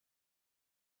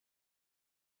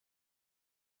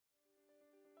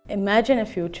Imagine a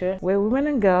future where women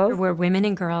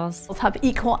and girls have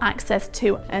equal access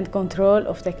to and control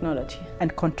of technology.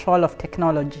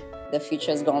 The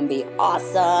future is going to be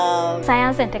awesome.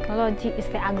 Science and technology is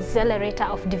the accelerator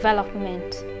of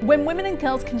development. When women and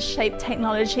girls can shape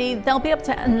technology, they'll be able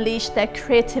to unleash their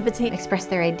creativity, express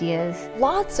their ideas.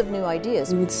 Lots of new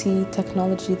ideas. We would see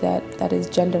technology that is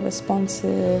gender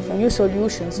responsive, new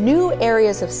solutions, new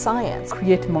areas of science.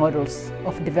 Create models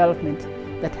of development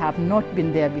that have not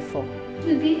been there before.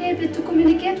 To be able to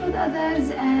communicate with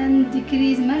others and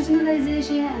decrease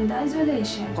marginalization and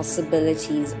isolation.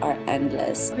 Possibilities are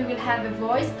endless. We will have a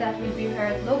voice that will be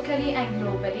heard locally and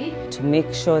globally. To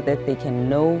make sure that they can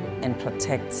know and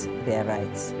protect their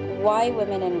rights. Why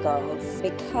women and girls?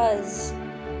 Because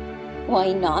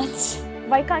why not?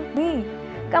 Why can't we?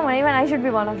 Come on, even I should be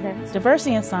one of them.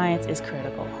 Diversity in science is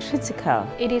critical. Critical.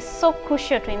 It is so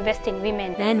crucial to invest in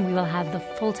women. Then we will have the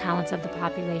full talents of the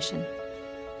population,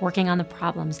 working on the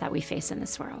problems that we face in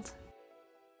this world.